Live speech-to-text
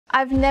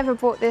I've never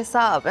brought this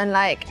up, and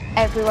like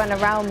everyone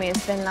around me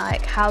has been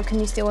like, how can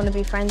you still want to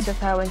be friends with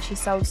her when she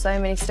sold so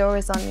many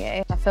stories on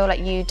you? I feel like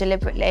you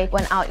deliberately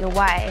went out your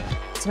way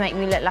to make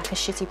me look like a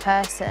shitty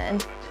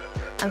person,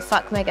 and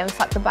fuck Megan,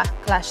 fuck the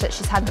backlash that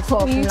she's had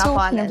before from Love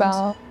Island.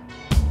 About?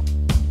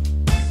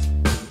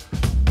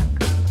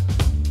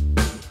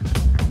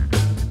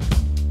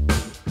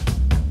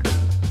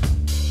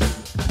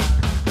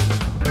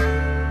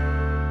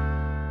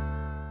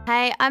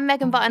 Hey, I'm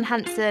Megan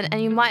Barton-Hanson,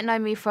 and you might know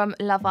me from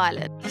Love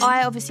Island.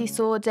 I obviously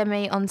saw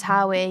Demi on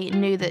Towie,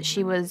 knew that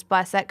she was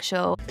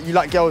bisexual. You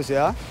like girls,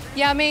 yeah?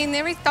 Yeah, I mean,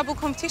 there is double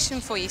competition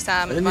for you,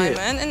 Sam, at the moment,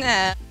 isn't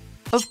there?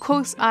 Of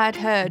course, I had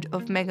heard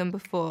of Megan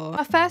before.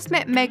 I first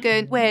met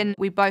Megan when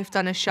we both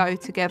done a show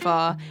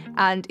together,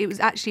 and it was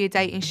actually a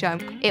dating show.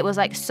 It was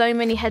like so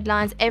many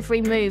headlines,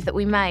 every move that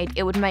we made,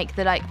 it would make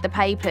the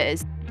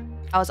papers.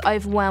 I was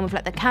overwhelmed with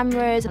like the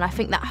cameras, and I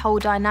think that whole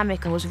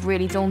dynamic was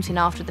really daunting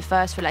after the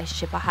first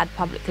relationship I had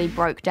publicly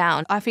broke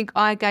down. I think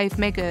I gave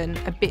Megan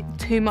a bit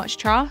too much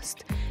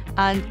trust,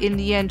 and in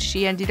the end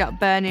she ended up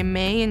burning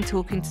me and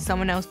talking to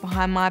someone else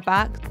behind my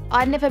back.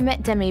 I'd never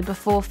met Demi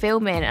before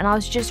filming, and I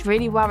was just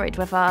really worried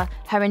whether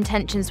her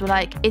intentions were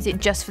like, is it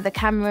just for the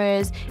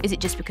cameras? Is it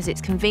just because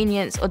it's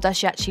convenience, or does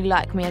she actually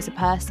like me as a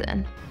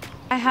person?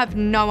 I have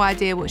no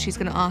idea what she's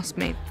going to ask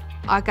me.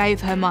 I gave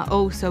her my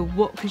all, so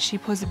what could she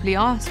possibly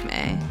ask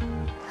me?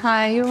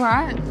 Hi, you all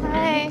right?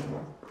 Hey.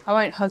 I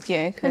won't hug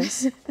you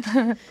because it's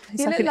You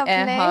like look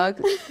an air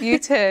lovely. hug. You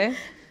too.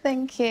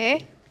 Thank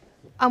you.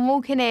 I'm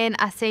walking in,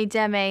 I see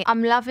Demi.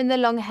 I'm loving the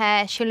long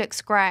hair, she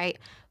looks great,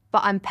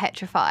 but I'm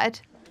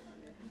petrified.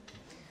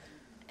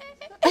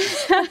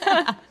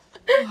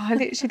 I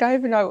literally don't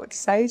even know what to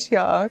say to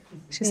you.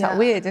 It's just that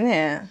weird, isn't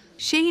it?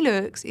 She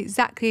looks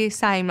exactly the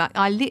same. Like,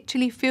 I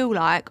literally feel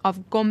like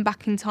I've gone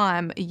back in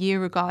time a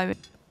year ago.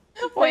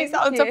 What is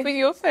that on top of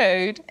your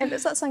food? It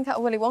looks like something out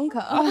of Willy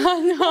Wonka.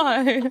 Oh,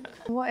 no.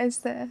 What is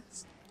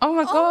this? Oh,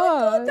 my God.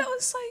 Oh my God, that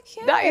was so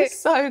cute. That is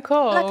so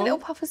cool. Like a little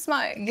puff of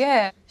smoke.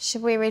 Yeah.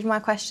 Should we read my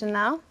question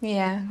now?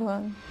 Yeah, go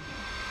on.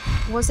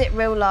 Was it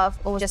real love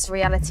or just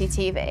reality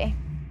TV?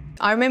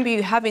 I remember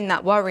you having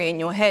that worry in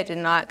your head,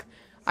 and like,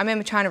 I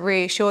remember trying to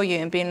reassure you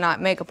and being like,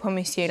 Meg, I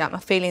promise you, like, my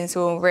feelings are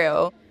all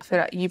real. I feel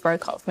like you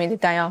broke up with me the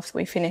day after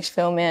we finished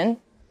filming.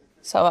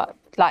 So,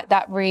 like,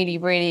 that really,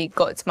 really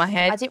got to my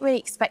head. I didn't really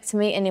expect to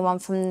meet anyone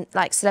from,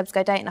 like, Celebs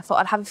Go Dating. I thought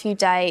I'd have a few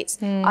dates,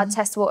 I'd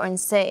test the water and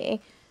see,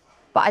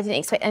 but I didn't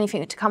expect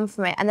anything to come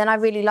from it. And then I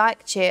really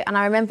liked you, and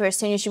I remember as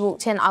soon as you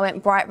walked in, I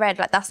went bright red.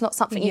 Like, that's not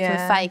something you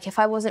can fake. If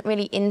I wasn't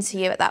really into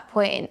you at that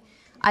point,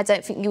 I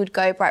don't think you would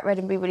go bright red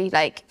and be really,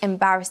 like,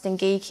 embarrassed and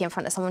geeky in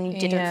front of someone you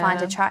didn't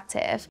find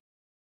attractive.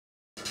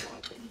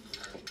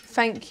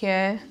 Thank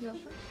you.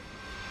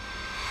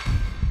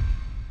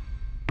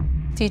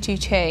 Did you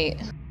cheat?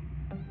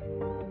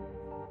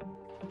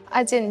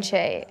 I didn't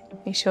cheat.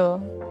 You sure?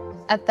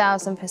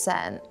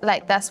 1000%.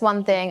 Like, that's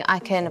one thing I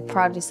can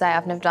proudly say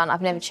I've never done.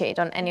 I've never cheated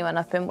on anyone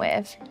I've been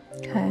with.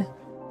 Okay.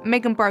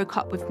 Megan broke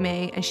up with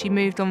me and she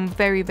moved on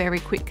very,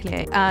 very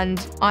quickly. And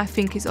I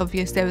think it's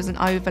obvious there was an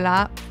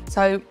overlap.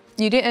 So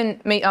you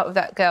didn't meet up with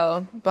that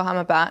girl behind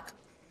my back?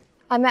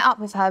 I met up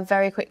with her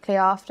very quickly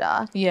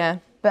after. Yeah.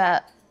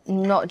 But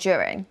not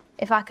during.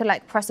 If I could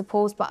like press a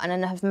pause button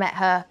and have met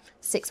her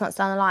 6 months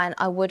down the line,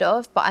 I would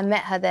have. But I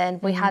met her then,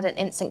 we had an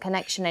instant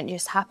connection, and it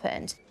just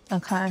happened.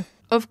 Okay.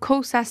 Of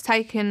course, that's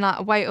taken like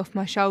a weight off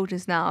my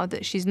shoulders now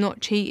that she's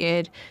not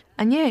cheated.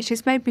 And yeah, it's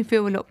just made me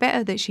feel a lot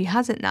better that she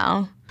hasn't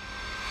now.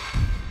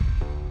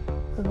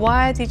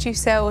 Why did you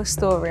sell a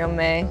story on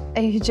me?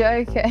 Are you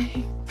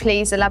joking?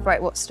 Please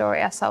elaborate what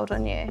story I sold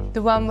on you.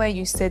 The one where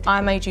you said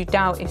I made you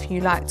doubt if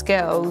you liked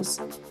girls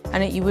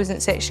and that you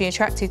wasn't sexually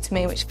attracted to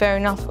me, which fair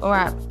enough, all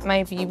right,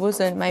 maybe you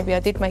wasn't, maybe I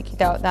did make you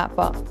doubt that,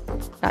 but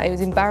like, it was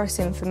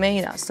embarrassing for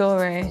me, that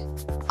story.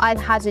 I'd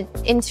had an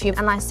interview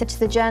and I said to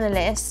the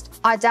journalist,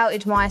 I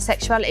doubted my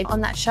sexuality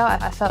on that show.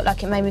 I felt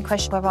like it made me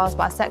question whether I was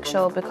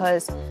bisexual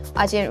because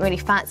I didn't really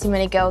fancy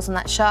many girls on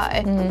that show.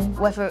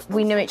 Whether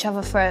we knew each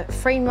other for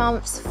 3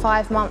 months,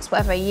 5 months,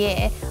 whatever, a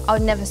year, I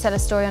would never sell a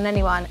story on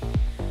anyone.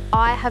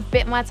 I have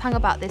bit my tongue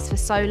about this for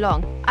so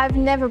long. I've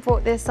never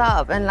brought this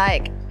up, and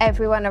like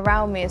everyone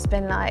around me has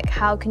been like,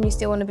 how can you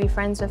still want to be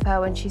friends with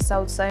her when she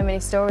sold so many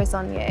stories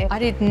on you? I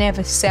did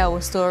never sell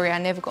a story. I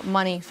never got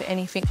money for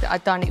anything that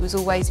I'd done. It was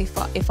always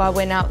if I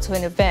went out to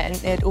an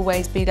event, there'd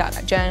always be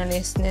like a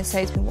journalist and they'd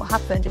say to me, what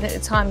happened? And at the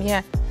time,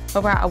 yeah,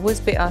 all right, I was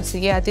bitter, so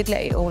yeah, I did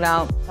let it all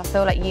out. I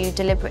feel like you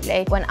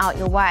deliberately went out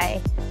your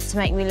way to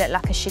make me look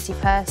like a shitty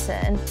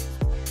person.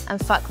 And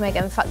fuck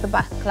Megan, fuck the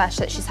backlash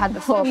that she's had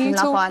before from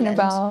Love Island.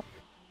 About?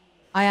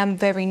 I am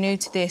very new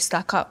to this.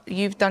 Like,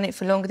 you've done it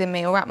for longer than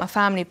me. All right, my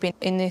family have been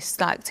in this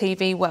like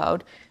TV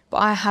world, but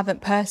I haven't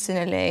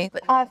personally.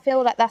 But I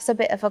feel like that's a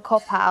bit of a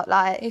cop-out.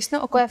 Like, it's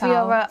not a cop-out. Whether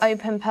you're an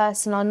open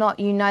person or not,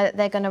 you know that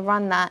they're going to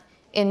run that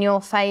in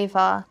your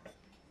favour.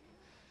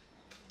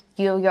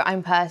 You're your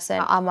own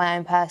person. I'm my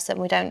own person.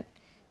 We don't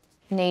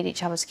need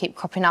each other to keep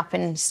cropping up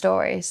in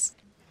stories.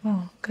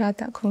 Oh, glad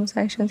that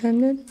conversation's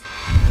ended.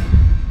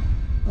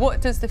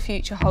 What does the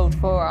future hold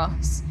for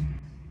us?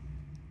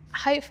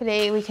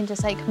 hopefully we can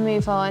just like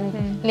move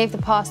on, leave the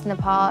past in the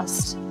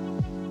past,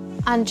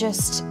 and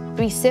just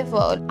be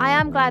civil. I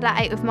am glad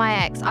I ate with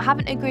my ex. I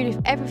haven't agreed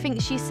with everything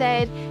she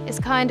said. It's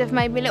kind of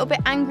made me a little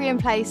bit angry in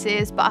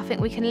places, but I think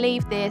we can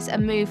leave this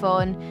and move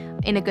on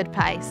in a good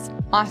place.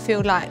 I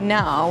feel like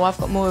now I've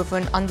got more of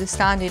an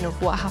understanding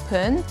of what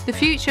happened. The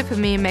future for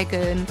me and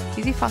Megan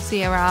is if I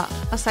see her out,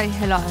 I'll say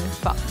hello,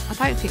 but I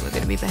don't think we're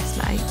going to be best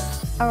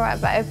mates. All right,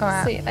 babe. All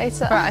right. See you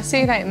later. All right,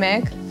 see you later,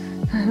 Meg.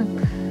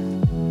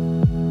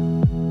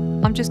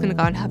 I'm just going to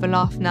go and have a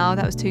laugh now.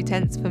 That was too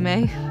tense for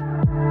me.